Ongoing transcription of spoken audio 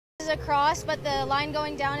This is a cross, but the line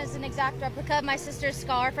going down is an exact replica of my sister's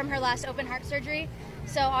scar from her last open heart surgery.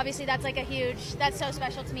 So obviously that's like that's so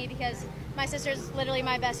special to me because my sister's literally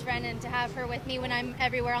my best friend, and to have her with me when I'm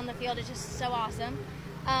everywhere on the field is just so awesome.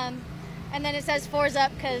 And then it says "Fours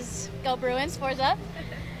up" because go Bruins, fours up.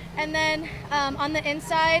 And then on the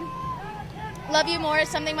inside, "Love you more" is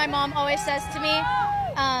something my mom always says to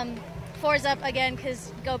me. Fours up again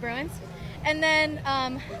because go Bruins. And then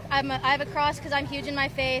I have a cross because I'm huge in my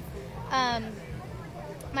faith.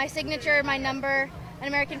 My signature, my number, an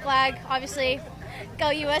American flag, obviously, go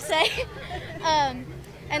USA.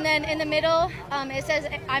 And then in the middle, it says,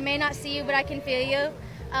 "I may not see you, but I can feel you."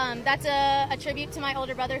 That's a tribute to my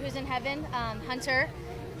older brother who's in heaven, Hunter.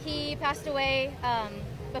 He passed away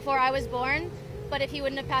before I was born, but if he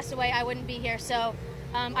wouldn't have passed away, I wouldn't be here. So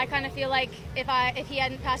I kind of feel like if he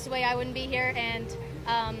hadn't passed away, I wouldn't be here. And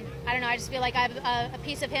I don't know, I just feel like I have a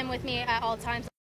piece of him with me at all times.